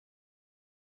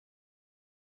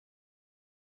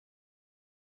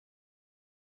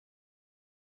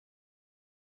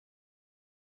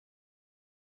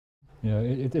Yeah,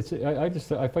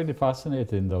 I find it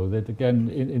fascinating though that again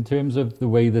in terms of the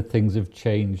way that things have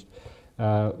changed.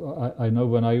 I know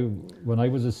when I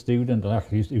was a student, and I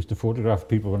actually used to photograph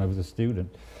people when I was a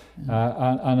student,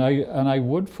 and I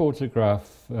would photograph.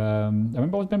 I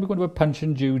remember going to a Punch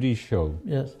and Judy show.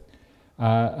 Yes.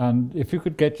 And if you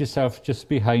could get yourself just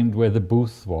behind where the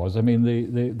booth was, I mean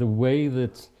the way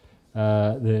that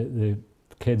the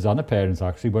kids and the parents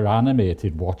actually were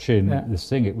animated watching this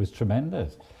thing, it was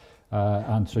tremendous.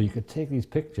 And so you could take these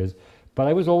pictures, but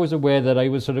I was always aware that I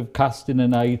was sort of casting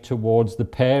an eye towards the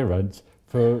parents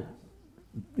for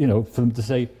them to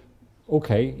say,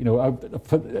 okay,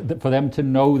 for them to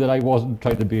know that I wasn't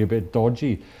trying to be a bit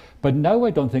dodgy. But now I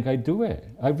don't think I'd do it.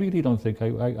 I really don't think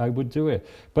I would do it.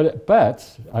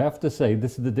 But I have to say,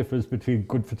 this is the difference between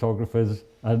good photographers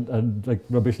and like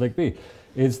rubbish like me,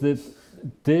 is that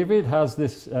David has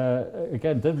this,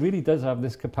 again, that really does have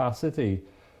this capacity.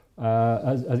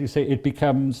 As you say, it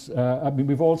becomes, I mean,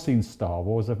 we've all seen Star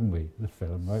Wars, haven't we, the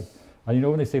film, right? And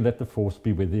when they say, let the force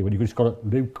be with you, when you just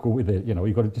got to go with it,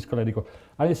 you've got to just let it go.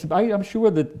 And I'm sure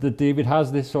that David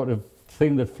has this sort of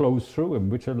thing that flows through him,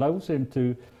 which allows him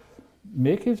to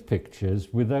make his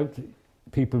pictures without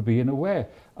people being aware.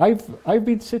 I've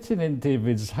been sitting in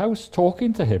David's house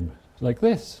talking to him like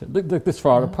this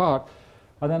far apart,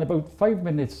 and then about 5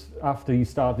 minutes after he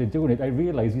started doing it, I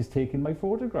realised he's taking my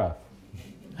photograph.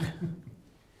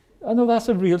 I know that's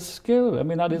a real skill. I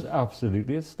mean, that is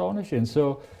absolutely astonishing.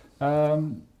 So,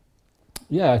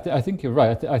 yeah, I think you're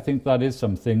right. I think that is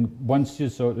something. Once you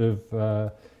sort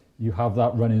of you have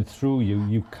that running through you,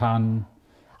 you can.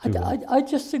 I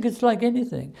just think it's like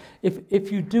anything.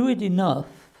 If you do it enough,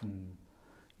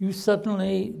 you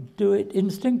suddenly do it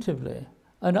instinctively.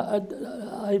 And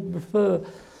I refer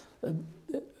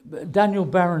Daniel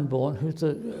Barenboim, who's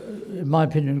in my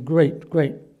opinion, a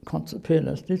great concert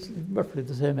pianist. He's roughly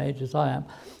the same age as I am,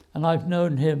 and I've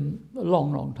known him a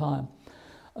long time.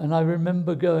 And I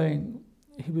remember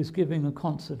he was giving a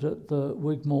concert at the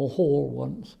Wigmore Hall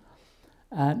once,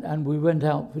 and we went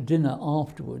out for dinner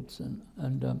afterwards,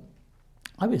 and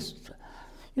I was,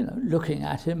 looking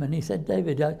at him, and he said,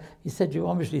 David, he said, you're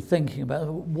obviously thinking about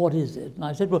it. What is it? And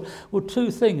I said, well,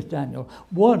 two things, Daniel.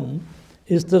 One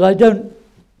is that I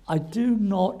do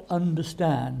not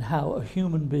understand how a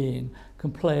human being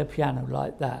can play a piano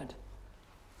like that.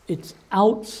 It's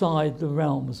outside the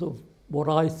realms of what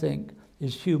I think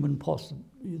is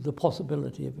the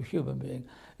possibility of a human being.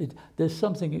 There's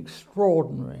something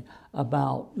extraordinary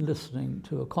about listening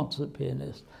to a concert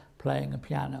pianist playing a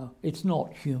piano. It's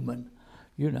not human,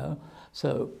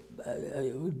 so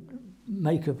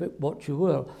make of it what you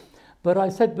will. But I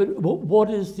said, but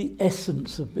what is the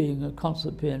essence of being a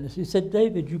concert pianist? He said,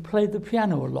 David, you play the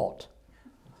piano a lot.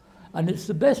 And it's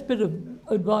the best bit of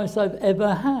advice I've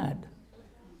ever had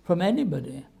from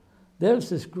anybody. There's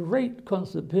this great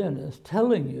concert pianist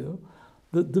telling you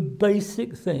that the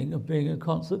basic thing of being a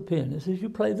concert pianist is you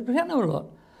play the piano a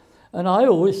lot. And I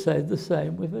always say the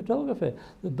same with photography.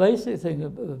 The basic thing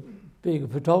of being a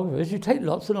photographer is you take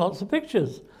lots and lots of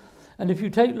pictures. And if you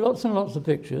take lots and lots of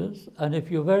pictures, and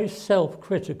if you're very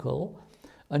self-critical,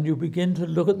 and you begin to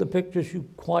look at the pictures you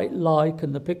quite like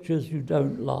and the pictures you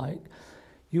don't like,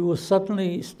 you will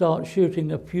suddenly start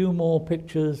shooting a few more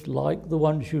pictures like the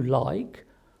ones you like,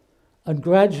 and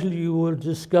gradually you will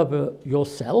discover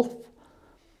yourself.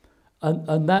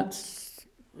 And that's,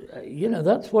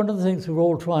 that's one of the things we're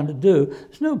all trying to do.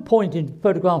 There's no point in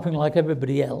photographing like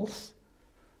everybody else.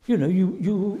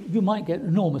 You might get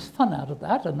enormous fun out of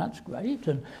that, and that's great,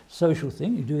 and social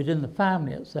thing, you do it in the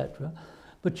family, etc.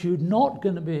 But you're not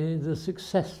going to be the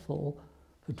successful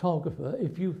photographer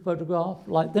if you photograph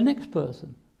like the next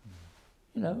person.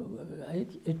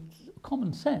 It's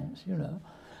common sense,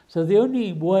 So the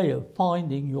only way of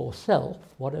finding yourself,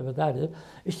 whatever that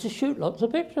is to shoot lots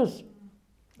of pictures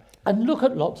and look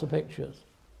at lots of pictures.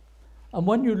 And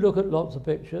when you look at lots of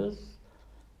pictures,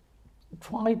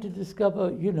 try to discover,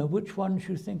 which ones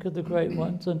you think are the great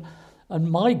ones.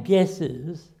 And my guess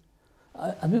is,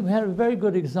 I mean, we had a very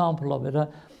good example of it.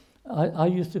 I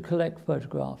used to collect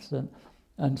photographs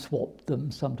and swap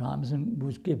them sometimes and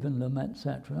was given them,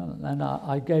 etc. And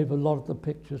I gave a lot of the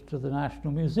pictures to the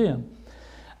National Museum.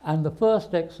 And the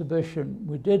first exhibition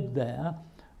we did there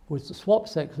was the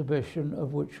swaps exhibition,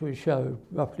 of which we showed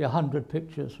roughly 100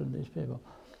 pictures from these people.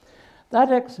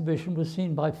 That exhibition was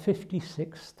seen by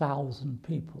 56,000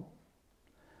 people.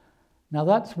 Now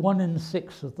that's 1 in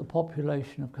 6 of the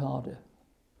population of Cardiff.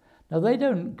 Now they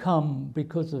don't come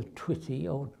because of Twitty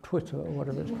or Twitter or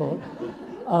whatever it's called.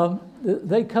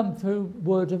 They come through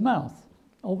word of mouth,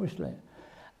 obviously.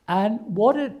 And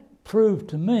what it proved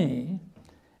to me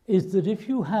is that if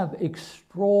you have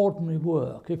extraordinary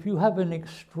work, if you have an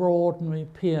extraordinary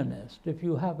pianist, if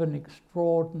you have an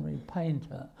extraordinary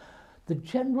painter, the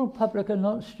general public are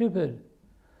not stupid.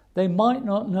 They might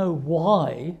not know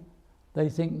why they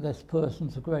think this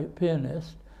person's a great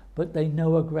pianist, but they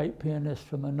know a great pianist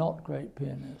from a not great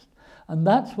pianist. And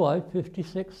that's why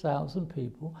 56,000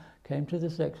 people came to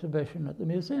this exhibition at the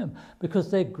museum, because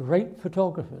they're great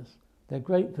photographers. They're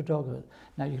great photographers.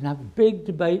 Now, you can have big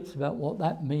debates about what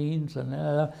that means, and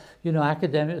you know,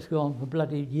 academics go on for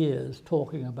bloody years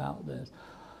talking about this.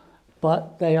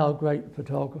 But they are great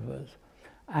photographers.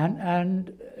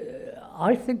 And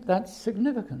I think that's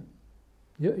significant.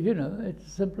 You know, it's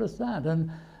as simple as that.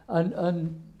 And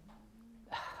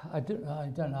I don't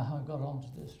know how I got onto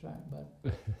this track, but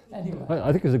anyway.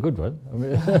 I think it's a good one. I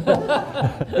mean,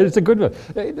 it's a good one.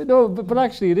 No, but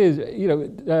actually it is. You know,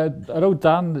 I know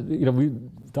Dan. You know,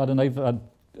 Dan and I've had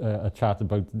a chat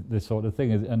about this sort of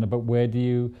thing, and about where do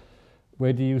you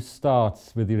start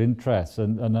with your interests?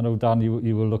 And I know, Dan,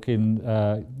 you were looking.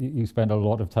 You spent a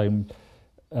lot of time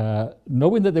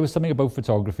knowing that there was something about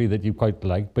photography that you quite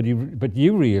liked, but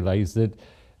you realised that.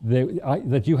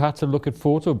 That you had to look at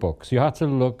photo books. You had to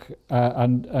look,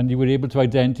 and you were able to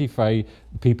identify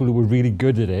people who were really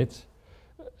good at it,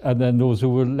 and then those who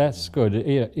were less good.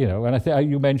 You know, and I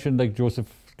think you mentioned like Joseph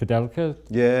Kudelka.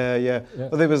 Yeah.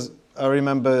 Well, I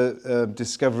remember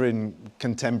discovering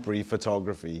contemporary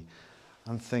photography,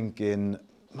 and thinking,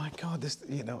 my God, this.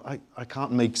 You know, I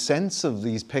can't make sense of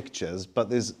these pictures, but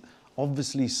there's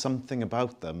obviously something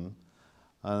about them.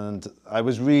 And I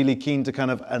was really keen to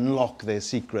kind of unlock their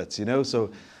secrets, you know,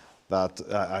 so that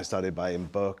I started buying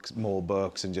more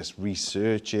books and just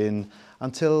researching,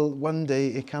 until one day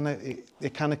it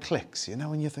kind of clicks, you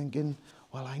know, and you're thinking,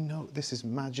 well, I know this is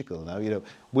magical now, you know.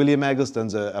 William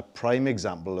Eggleston's a prime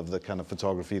example of the kind of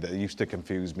photography that used to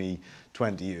confuse me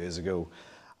 20 years ago.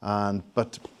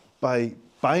 But by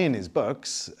buying his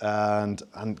books and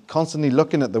constantly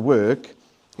looking at the work,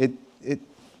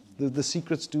 the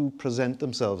secrets do present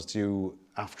themselves to you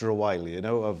after a while, you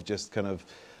know, of just kind of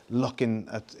looking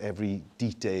at every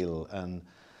detail, and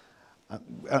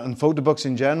photo books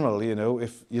in general, you know,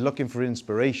 if you're looking for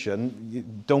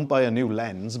inspiration, don't buy a new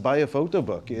lens, buy a photo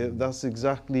book. That's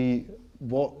exactly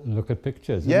what... Look at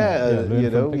pictures. Yeah, you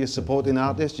know, you're supporting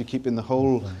artists, you're keeping the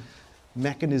whole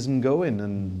mechanism going,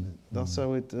 and that's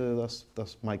how it,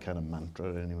 that's my kind of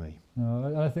mantra anyway.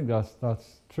 No, I think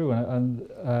that's true, and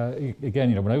again,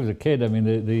 you know, when I was a kid, I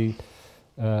mean,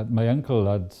 my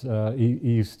uncle had he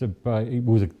used to buy. He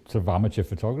was a sort of amateur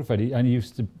photographer, and he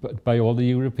used to buy all the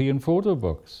European photo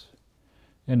books,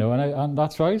 you know, and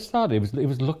that's where I started. It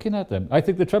was looking at them. I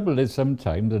think the trouble is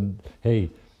sometimes, and hey,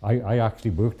 I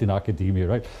actually worked in academia,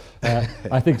 right?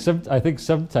 I think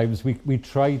sometimes we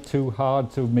try too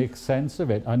hard to make sense of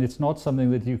it, and it's not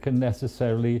something that you can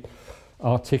necessarily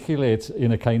articulate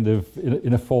in a kind of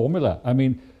in a formula. I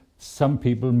mean, some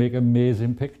people make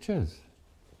amazing pictures.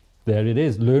 There it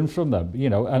is. Learn from them, you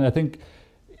know. And I think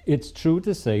it's true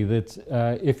to say that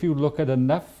if you look at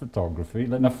enough photography,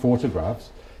 enough photographs,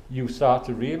 you start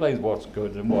to realise what's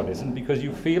good and what isn't, because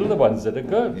you feel the ones that are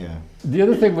good. Yeah. The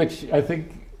other thing which I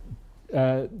think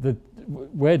that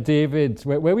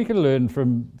where we can learn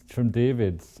from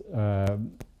David's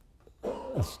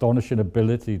astonishing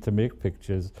ability to make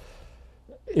pictures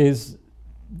is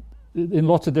in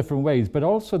lots of different ways, but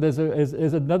also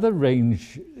there's another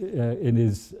range in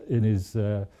his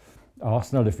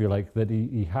arsenal, if you like, that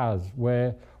he has,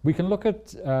 where we can look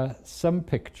at some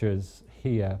pictures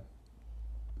here,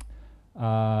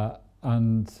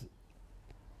 and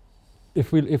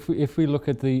if we look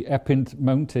at the Epint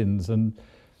Mountains, and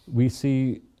we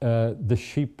see the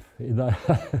sheep in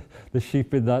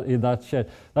that shed.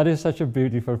 That is such a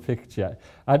beautiful picture,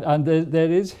 and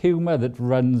there is humour that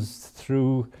runs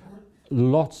through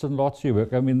lots and lots of your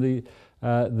work. I mean,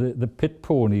 the pit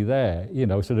pony there, you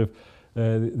know, sort of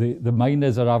the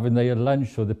miners are having their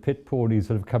lunch, so the pit pony's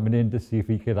sort of coming in to see if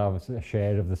he could have a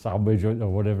share of the sandwich or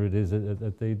whatever it is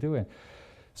that they're doing.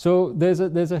 So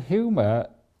there's a humour,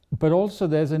 but also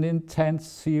there's an intense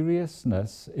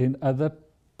seriousness in other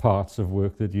parts of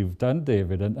work that you've done,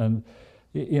 David, and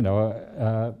you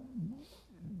know,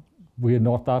 we're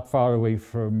not that far away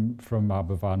from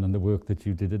Aberfan and the work that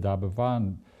you did at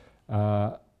Aberfan,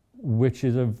 which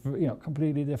is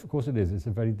completely different. Of course it is. It's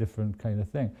a very different kind of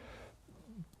thing.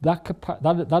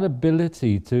 That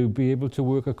ability to be able to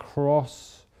work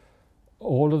across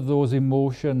all of those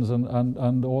emotions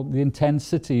and all the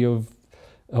intensity of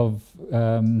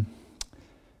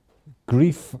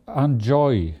grief and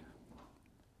joy.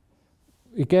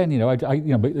 Again, you know,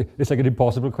 it's like an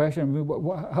impossible question. I mean,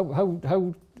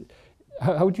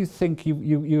 how do you think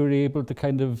you were able to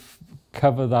kind of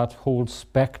cover that whole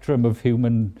spectrum of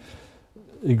human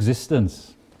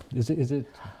existence? Is it?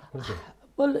 What is it?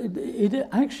 Well, it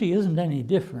actually isn't any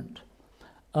different.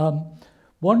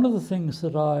 One of the things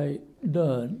that I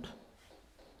learned,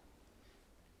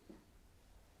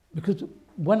 because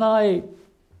when I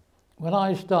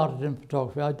started in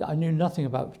photography, I knew nothing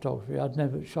about photography. I'd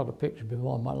never shot a picture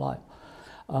before in my life.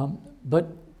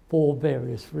 But for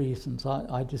various reasons,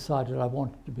 I decided I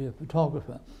wanted to be a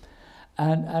photographer.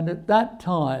 And at that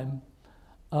time,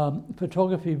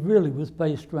 photography really was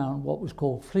based around what was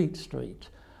called Fleet Street,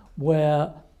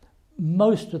 where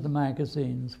most of the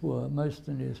magazines were, most of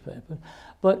the newspapers.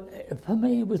 But for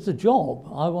me, it was a job.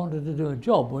 I wanted to do a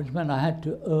job, which meant I had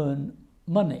to earn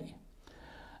money.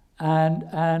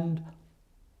 And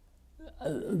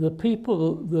the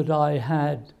people that I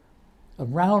had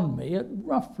around me at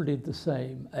roughly the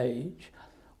same age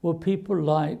were people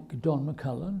like Don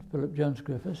McCullum, Philip Jones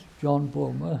Griffiths, John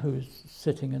Bulmer, who's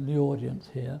sitting in the audience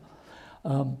here,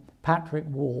 Patrick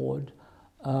Ward,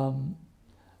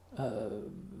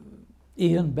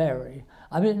 Ian Berry.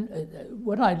 I mean,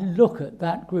 when I look at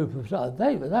that group of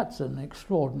that's an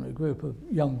extraordinary group of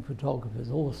young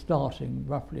photographers, all starting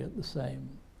roughly at the same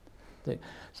thing.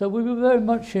 So we were very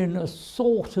much in a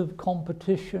sort of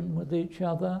competition with each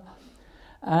other.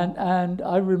 And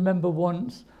I remember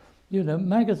once, you know,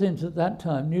 magazines at that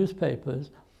time, newspapers,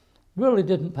 really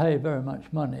didn't pay very much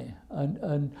money.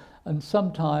 And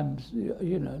sometimes,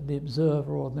 you know, the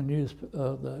Observer or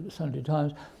the Sunday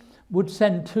Times would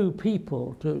send two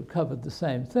people to cover the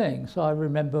same thing. So I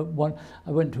remember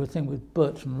I went to a thing with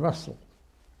Bertrand Russell,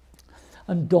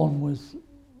 and Don was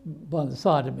by the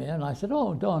side of me, and I said,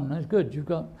 "Oh, Don, that's good, you've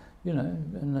got, you know,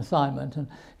 an assignment." And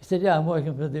he said, "Yeah, I'm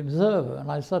working for the Observer." And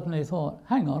I suddenly thought,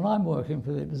 hang on, I'm working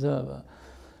for the Observer.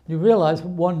 You realise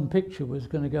one picture was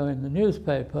going to go in the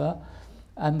newspaper,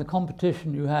 and the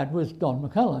competition you had was Don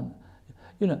McCullum.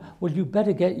 You know, well, you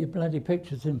better get your bloody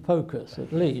pictures in focus,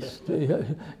 at least.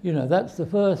 You know, that's the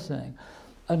first thing.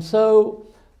 And so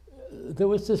there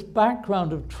was this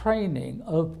background of training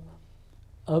of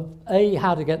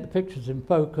how to get the pictures in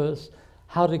focus,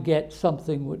 how to get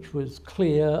something which was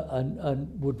clear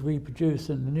and would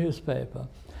reproduce in the newspaper.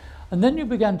 And then you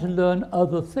began to learn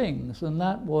other things, and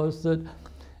that was that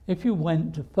if you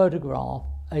went to photograph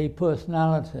a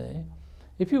personality,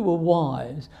 if you were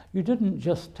wise, you didn't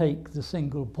just take the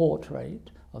single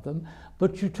portrait of them,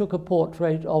 but you took a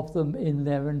portrait of them in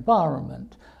their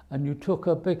environment, and you took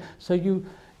a big... So you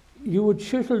would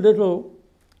shoot a little...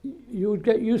 You would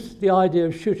get used to the idea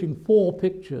of shooting 4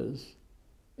 pictures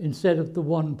instead of the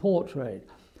one portrait.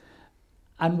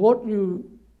 And what you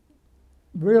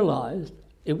realized,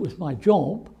 it was my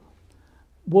job,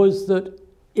 was that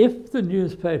if the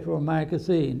newspaper or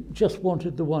magazine just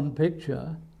wanted the one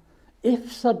picture,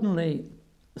 if suddenly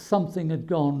something had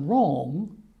gone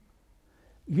wrong,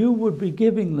 you would be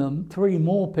giving them 3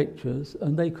 more pictures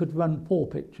and they could run 4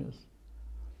 pictures.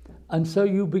 And so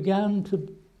you began to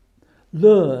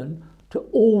learn to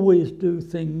always do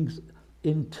things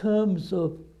in terms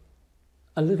of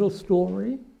a little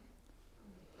story.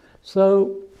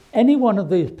 So any one of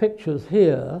these pictures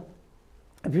here,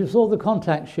 if you saw the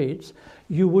contact sheets,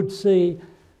 you would see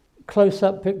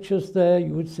close-up pictures there,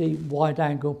 you would see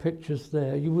wide-angle pictures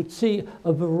there, you would see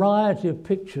a variety of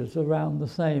pictures around the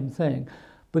same thing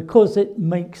because it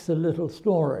makes a little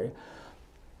story.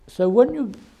 So when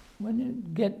you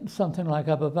get something like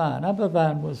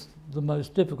Aberfan was the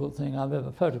most difficult thing I've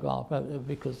ever photographed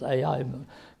because I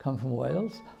come from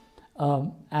Wales,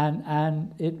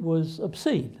 and it was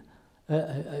obscene.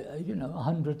 You know,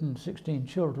 116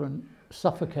 children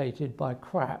suffocated by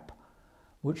crap,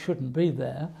 which shouldn't be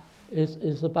there,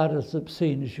 is about as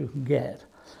obscene as you can get.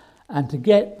 And to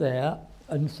get there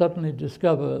and suddenly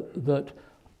discover that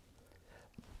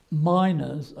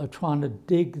miners are trying to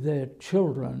dig their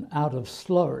children out of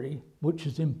slurry, which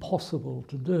is impossible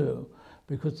to do,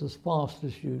 because as fast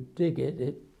as you dig it,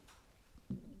 it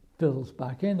fills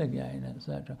back in again,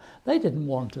 etc. They didn't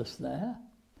want us there.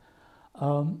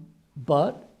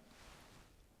 But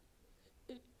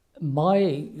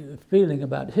my feeling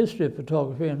about history of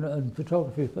photography and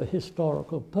photography for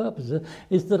historical purposes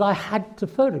is that I had to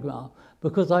photograph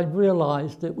because I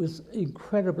realized it was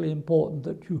incredibly important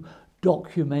that you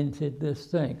documented this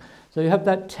thing. So you have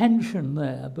that tension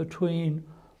there between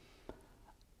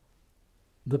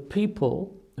the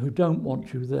people who don't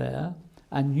want you there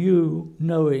and you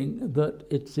knowing that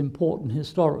it's important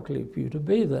historically for you to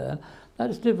be there.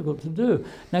 That is difficult to do.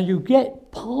 Now you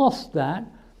get past that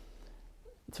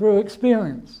through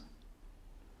experience.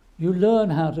 You learn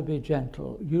how to be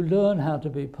gentle, you learn how to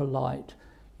be polite,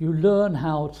 You learn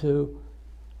how to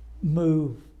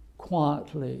move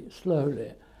quietly,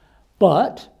 slowly,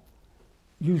 but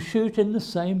you shoot in the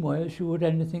same way as you would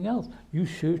anything else. You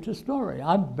shoot a story.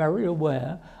 I'm very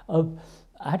aware of,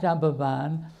 at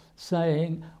Aberfan,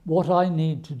 saying what I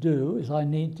need to do is I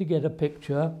need to get a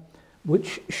picture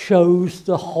which shows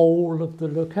the whole of the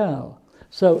locale.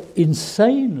 So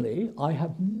insanely, I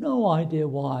have no idea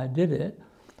why I did it.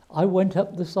 I went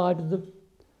up the side of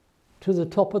to the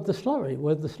top of the slurry,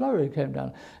 where the slurry came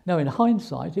down. Now, in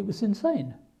hindsight, it was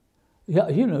insane. Yeah,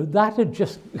 you know, that had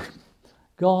just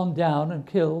gone down and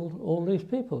killed all these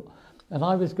people. And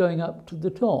I was going up to the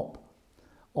top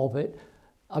of it.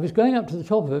 I was going up to the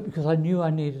top of it because I knew I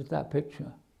needed that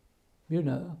picture, you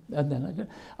know. And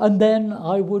then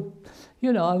I would,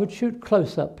 you know, I would shoot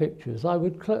close-up pictures. I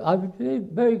would be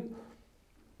very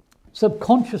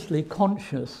subconsciously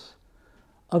conscious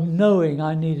of knowing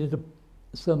I needed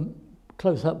some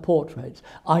close-up portraits.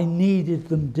 I needed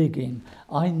them digging.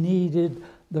 I needed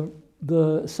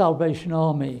the Salvation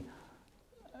Army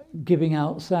giving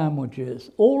out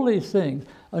sandwiches, all these things,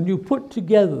 and you put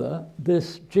together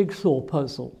this jigsaw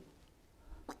puzzle.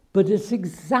 But it's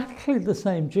exactly the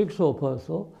same jigsaw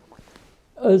puzzle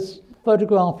as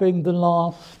photographing the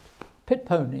last pit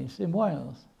ponies in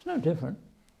Wales. It's no different.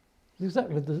 It's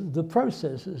exactly the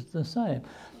process is the same.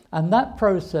 And that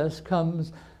process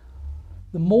comes,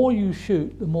 the more you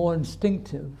shoot, the more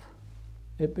instinctive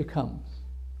it becomes.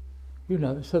 You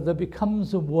know, so there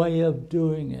becomes a way of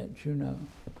doing it, you know.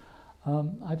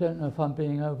 I don't know if I'm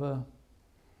being over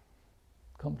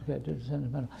complicated,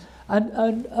 sentimental.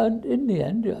 And in the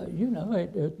end, you know,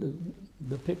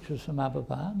 the pictures from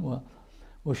Aberfan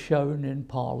were shown in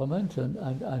Parliament,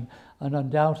 and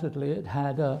undoubtedly it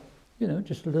had you know,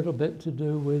 just a little bit to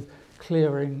do with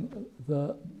clearing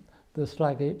the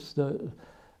slag heaps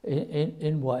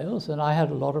in Wales, and I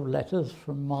had a lot of letters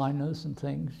from miners and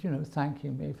things, you know,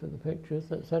 thanking me for the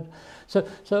pictures, etc.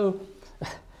 So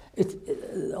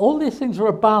all these things are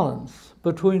a balance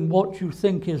between what you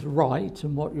think is right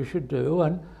and what you should do,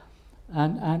 and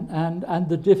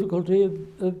the difficulty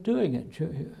of doing it,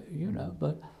 you know.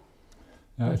 But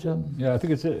yeah, I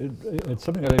think it's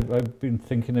something that I've been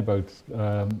thinking about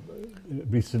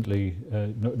recently,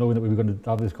 knowing that we were going to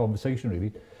have this conversation,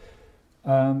 really.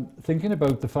 Thinking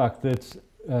about the fact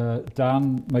that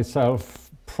Dan, myself,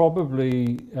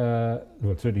 probably,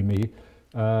 well, certainly me,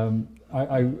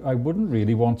 I wouldn't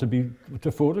really want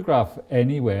to photograph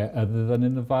anywhere other than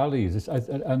in the valleys.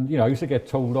 And you know, I used to get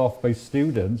told off by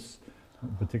students,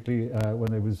 particularly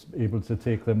when I was able to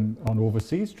take them on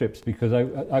overseas trips, because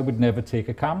I would never take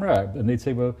a camera, and they'd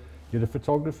say, "Well, you're a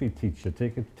photography teacher.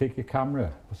 Take your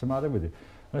camera. What's the matter with it?"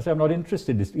 And I say, "I'm not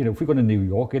interested. You know, if we go to New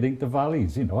York, it ain't the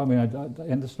valleys. You know, I mean, I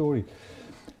end the story."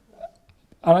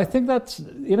 And I think that's,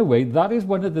 in a way, that is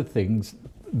one of the things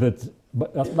that's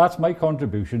my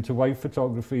contribution to why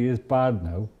photography is bad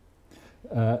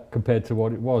now compared to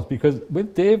what it was. Because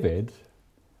with David,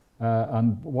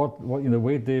 and what you know, the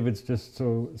way David's just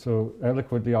so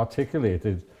eloquently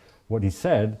articulated what he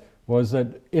said was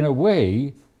that, in a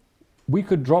way, we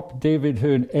could drop David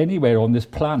Hurn anywhere on this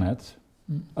planet,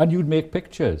 and you'd make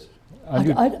pictures.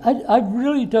 And I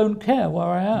really don't care where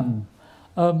I am.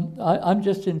 I'm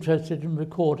just interested in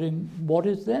recording what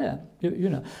is there, you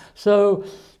know. So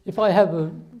if I have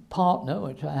a partner,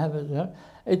 which I have,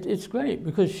 it's great,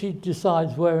 because she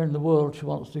decides where in the world she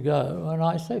wants to go, and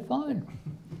I say, fine.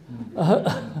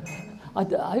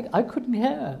 I couldn't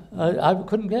care. I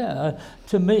couldn't care.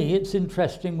 To me, it's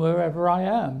interesting wherever I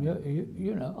am.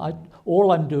 You know,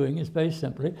 all I'm doing is very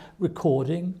simply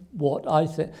recording what I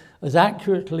think, as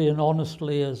accurately and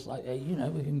honestly as, you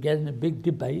know, we can get in a big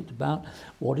debate about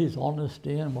what is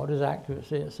honesty and what is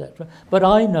accuracy, etc. But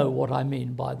I know what I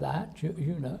mean by that,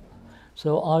 you know.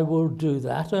 So I will do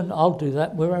that, and I'll do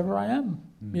that wherever I am.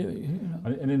 You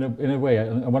know. And in a way,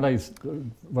 and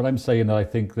what I'm saying, I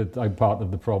think that I'm part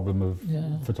of the problem of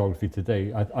photography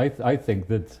today. I think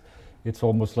that it's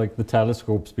almost like the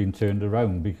telescope's been turned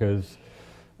around, because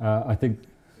I think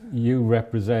you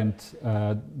represent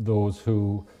those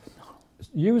who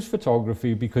use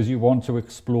photography because you want to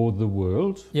explore the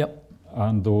world. Yep.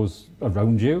 And those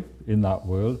around you in that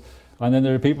world. And then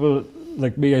there are people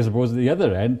like me, I suppose, at the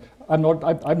other end. I'm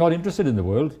not interested in the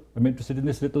world. I'm interested in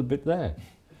this little bit there.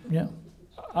 Yeah.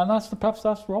 And perhaps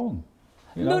that's wrong.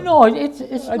 You know? No,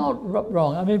 it's not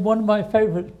wrong. I mean, one of my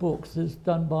favourite books is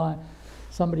done by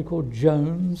somebody called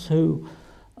Jones, who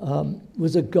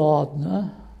was a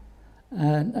gardener,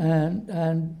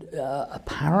 and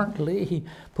apparently he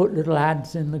put little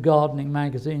ads in the gardening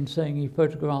magazine saying he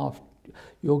photographed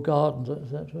your gardens,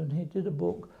 etc. And he did a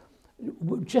book,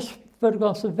 just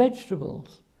photographs of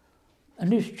vegetables.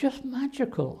 And it's just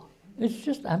magical. It's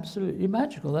just absolutely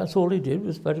magical. That's all he did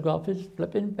was photograph his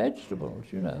flipping vegetables,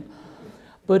 you know.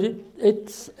 But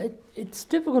it's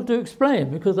difficult to explain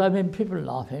because, I mean, people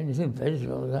laugh at anything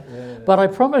vegetables. Yeah. But I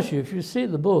promise you, if you see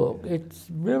the book, it's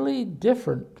really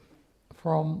different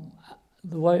from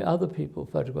the way other people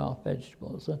photograph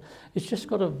vegetables. It's just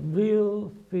got a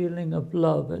real feeling of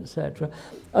love, etc.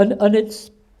 And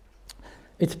it's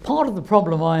part of the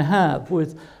problem I have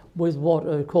with what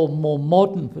I call more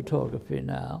modern photography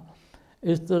now,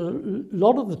 is that a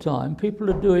lot of the time people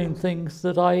are doing things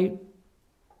that I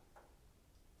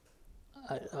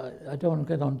don't want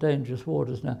to get on dangerous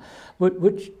waters now,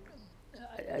 which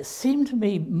seem to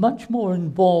me much more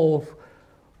involved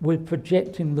with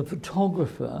projecting the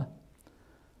photographer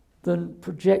than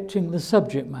projecting the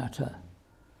subject matter.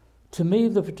 To me,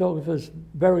 the photographer's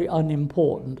very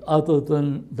unimportant, other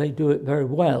than they do it very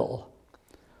well.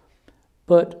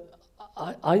 But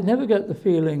I never get the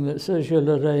feeling that Sergio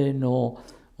Lorraine or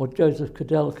Joseph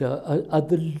Kudelka are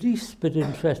the least bit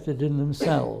interested in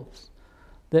themselves.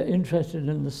 They're interested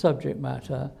in the subject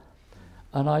matter.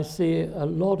 And I see a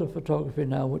lot of photography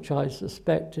now, which I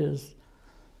suspect is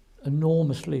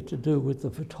enormously to do with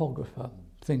the photographer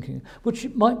thinking, which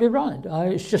might be right.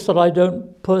 It's just that I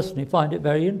don't personally find it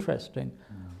very interesting.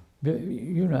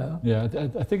 You know. Yeah,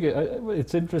 I think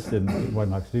it's interesting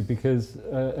one actually, because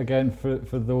again,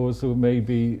 for those who may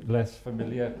be less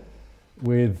familiar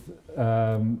with,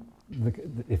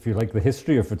 if you like, the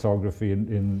history of photography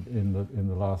in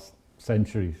the last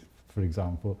century, for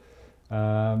example,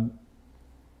 I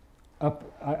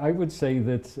would say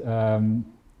that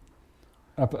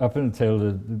up until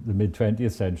the mid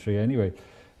 20th century, anyway,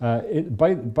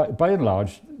 by and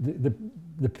large,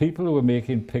 the people who were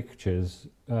making pictures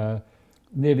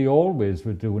nearly always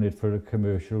were doing it for a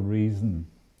commercial reason.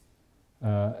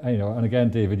 You know, and again,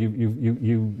 David, you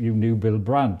knew Bill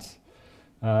Brandt,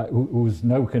 who's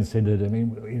now considered, I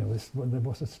mean, you know, one of the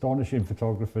most astonishing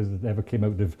photographers that ever came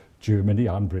out of Germany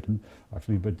and Britain,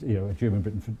 actually, but you know, a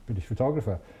German-British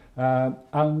photographer,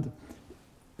 and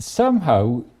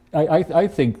somehow I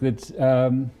think that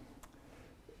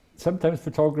sometimes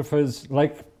photographers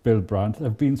like Bill Brandt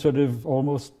have been sort of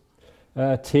almost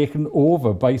taken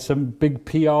over by some big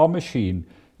PR machine,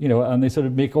 you know, and they sort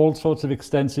of make all sorts of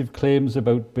extensive claims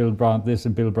about Bill Brandt this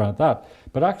and Bill Brandt that.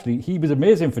 But actually, he was an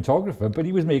amazing photographer, but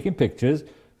he was making pictures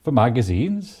for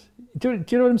magazines. Do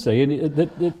you know what I'm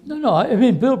saying? No, I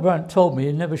mean, Bill Brandt told me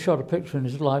he never shot a picture in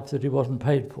his life that he wasn't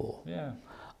paid for. Yeah.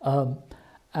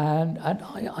 And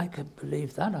I could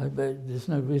believe that. There's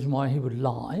no reason why he would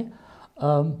lie.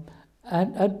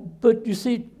 But you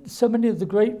see, so many of the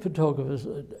great photographers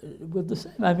were the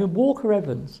same. I mean, Walker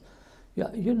Evans,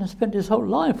 you know, spent his whole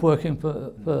life working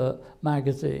for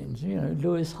magazines. You know,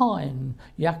 Lewis Hine,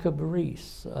 Jacob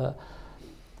Rees.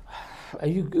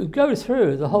 You go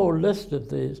through the whole list of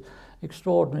these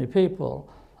extraordinary people.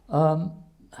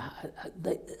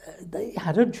 They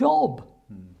had a job.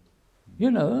 You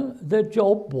know, their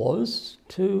job was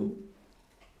to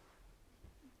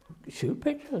shoot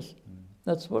pictures.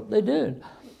 That's what they did.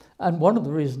 And one of the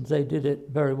reasons they did it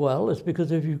very well is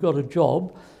because if you've got a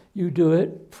job, you do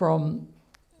it from,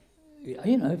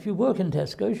 you know, if you work in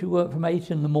Tesco's, you work from 8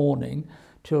 in the morning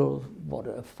till,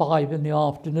 5 in the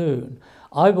afternoon.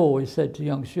 I've always said to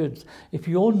young students, if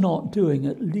you're not doing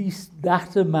at least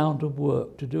that amount of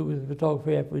work to do with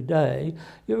photography every day,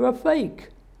 you're a fake.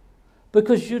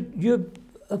 Because you're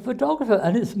a photographer,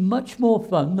 and it's much more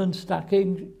fun than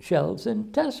stacking shelves in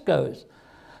Tesco's.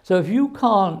 So if you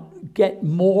can't get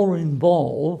more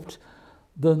involved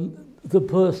than the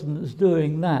person that's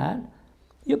doing that,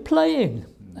 you're playing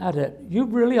at it. You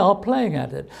really are playing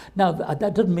at it. Now,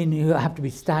 that doesn't mean you have to be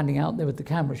standing out there with the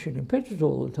camera shooting pictures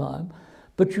all the time,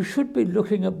 but you should be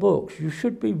looking at books, you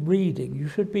should be reading, you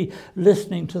should be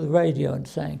listening to the radio and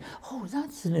saying, oh,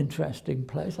 that's an interesting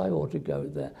place, I ought to go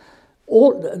there.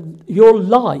 Your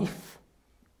life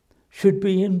should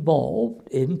be involved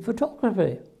in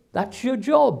photography. That's your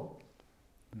job.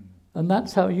 And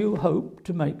that's how you hope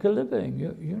to make a living,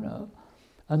 you know.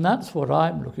 And that's what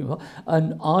I'm looking for.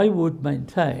 And I would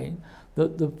maintain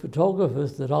that the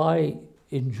photographers that I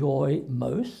enjoy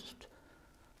most,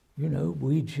 you know,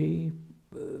 Ouija,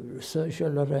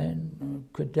 Sergio Lorraine,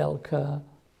 Kudelka,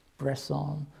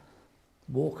 Bresson,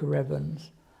 Walker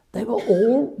Evans, they were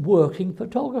all working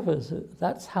photographers.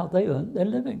 That's how they earned their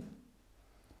living.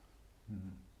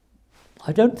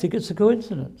 I don't think it's a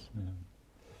coincidence.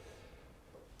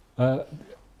 Yeah.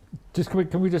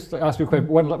 Can we just ask you a question?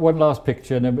 One last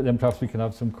picture, and then perhaps we can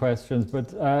have some questions.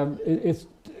 But it's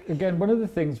again one of the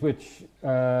things which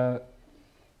I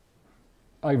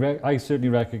certainly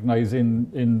recognise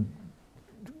in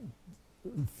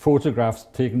photographs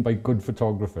taken by good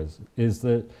photographers is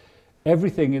that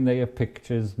everything in their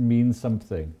pictures means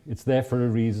something. It's there for a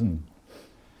reason.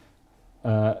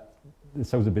 It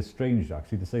sounds a bit strange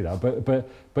actually to say that,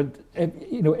 but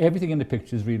you know, everything in the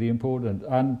picture is really important.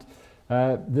 And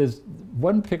there's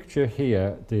one picture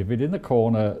here, David, in the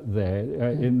corner there.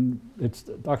 It's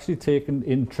actually taken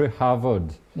in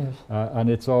Trehafod, Yes. and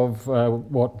it's of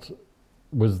what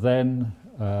was then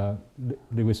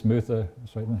Lewis Merthyr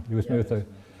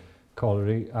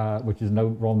Colliery, which is now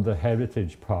Rhondda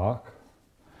Heritage Park,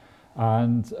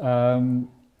 and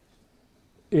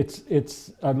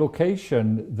it's a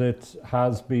location that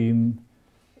has been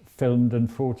filmed and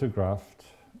photographed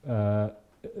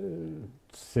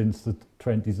since the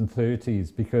 20s and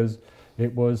 30s, because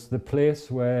it was the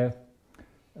place where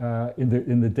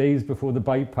in the days before the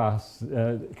bypass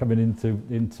coming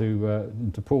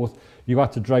into Porth, you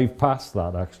had to drive past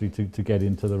that actually to get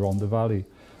into the Rhondda Valley.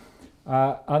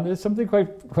 And there's something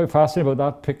quite fascinating about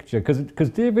that picture, because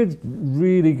David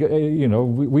really, you know,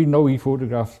 we know he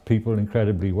photographs people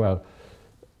incredibly well,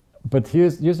 but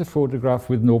here's a photograph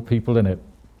with no people in it.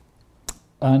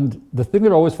 And the thing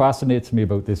that always fascinates me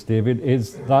about this, David,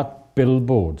 is that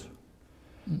billboard.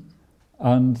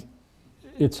 And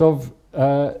it's of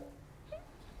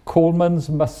Coleman's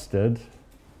mustard,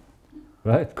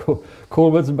 right?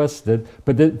 Coleman's mustard,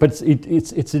 but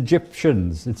it's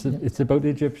Egyptians. It's about the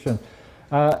Egyptians.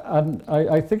 And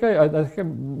I think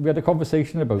we had a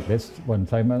conversation about this one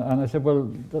time, and I said,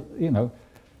 well, you know,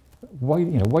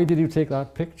 why did you take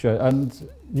that picture? And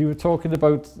you were talking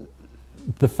about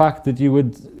the fact that you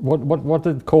would, what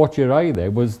had caught your eye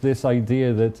there was this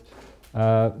idea that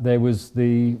there was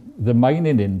the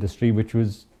mining industry, which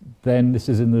was then, this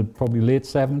is in the probably late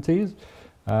 70s,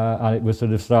 and it was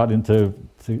sort of starting to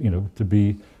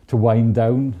wind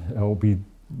down, or be,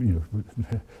 you know,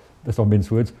 that's not mince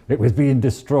words, it was being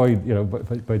destroyed, you know,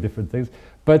 by different things.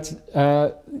 But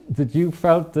that you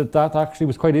felt that actually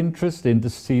was quite interesting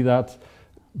to see that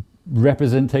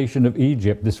representation of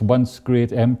Egypt, this once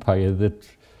great empire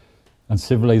and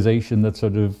civilization that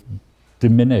sort of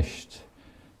diminished.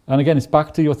 And again, it's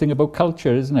back to your thing about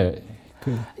culture, isn't it?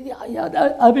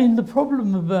 Yeah. I mean, the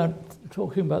problem about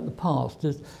talking about the past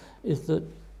is that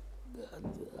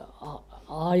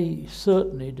I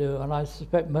certainly do, and I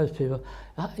suspect most people,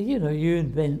 you know, you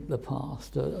invent the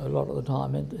past a lot of the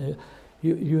time, and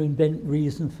you invent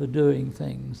reason for doing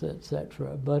things,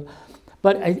 etc.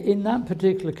 But in that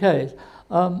particular case,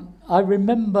 I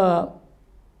remember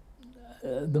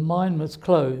the mine was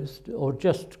closed, or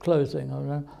just closing,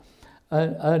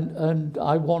 and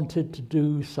I wanted to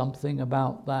do something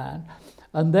about that.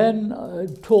 And then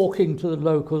talking to the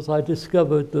locals, I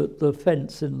discovered that the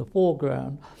fence in the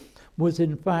foreground was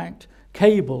in fact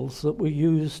cables that were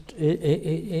used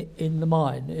in the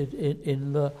mine,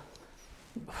 in the,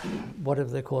 whatever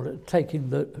they call it, taking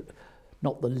the,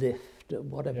 not the lift,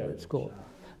 whatever it's called,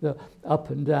 the up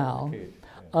and down.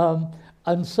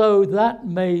 And so that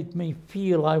made me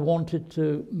feel I wanted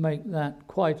to make that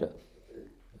quite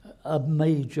a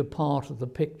major part of the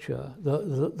picture,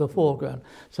 the foreground.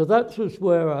 So that was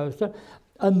where I was.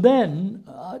 And then,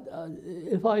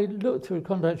 if I look through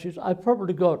contact sheets, I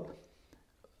probably got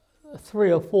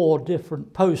 3 or 4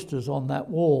 different posters on that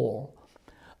wall,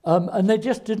 and they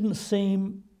just didn't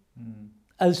seem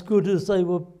as good as they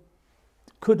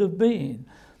could have been.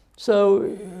 So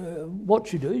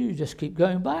what you do, you just keep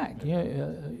going back.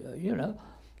 You know,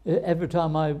 every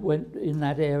time I went in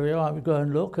that area, I would go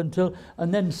and look and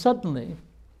then suddenly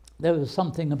there was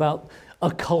something about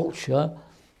a culture,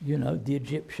 you know, the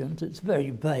Egyptians. It's very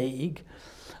vague.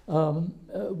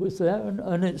 Was there,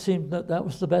 and it seemed that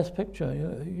was the best picture,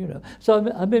 you know. So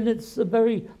I mean, it's a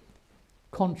very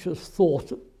conscious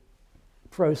thought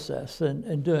process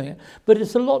in doing it, but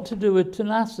it's a lot to do with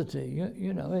tenacity.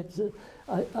 You know, it's.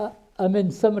 I mean,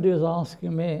 somebody was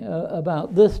asking me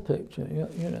about this picture.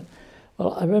 You know,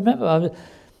 well, I remember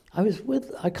I was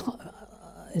with. I can't.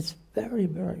 It's very,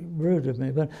 very rude of me,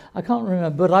 but I can't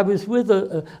remember. But I was with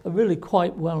a really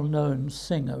quite well-known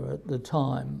singer at the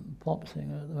time, pop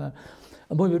singer at the time,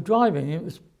 and we were driving. It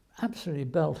was absolutely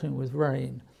belting with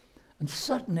rain, and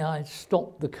suddenly I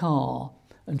stopped the car,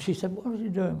 and she said, "What are you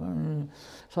doing?"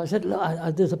 So I said,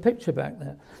 "Look, there's a picture back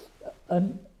there,"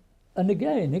 and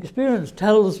again, experience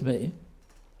tells me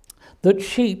that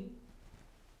sheep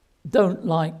don't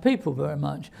like people very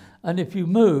much, and if you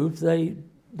move,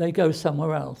 they go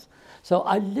somewhere else. So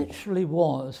I literally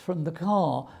was, from the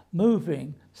car,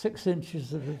 moving 6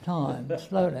 inches at a time,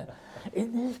 slowly,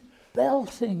 in this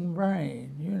belting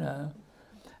rain, you know.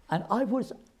 And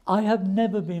I have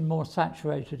never been more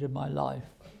saturated in my life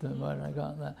than when I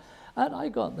got there. And I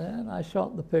got there and I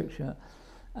shot the picture.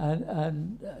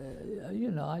 And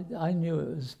you know, I knew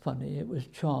it was funny, it was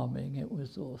charming, it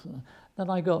was awesome. Then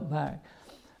I got back.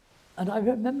 And I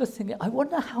remember thinking, I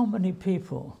wonder how many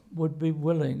people would be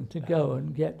willing to go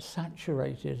and get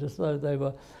saturated as though they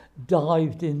were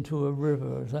dived into a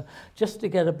river just to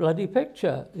get a bloody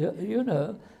picture, you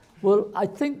know. Well, I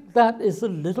think that is a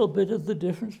little bit of the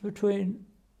difference between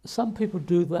some people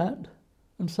do that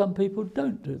and some people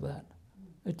don't do that.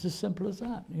 It's as simple as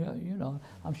that. You know,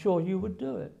 I'm sure you would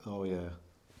do it. Oh, yeah.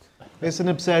 It's an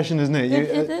obsession, isn't it?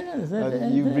 It is.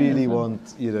 You really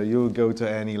want, you know, you'll go to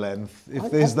any length.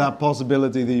 If there's that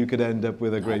possibility that you could end up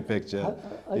with a great picture,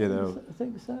 you know. I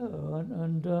think so.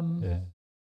 Yeah.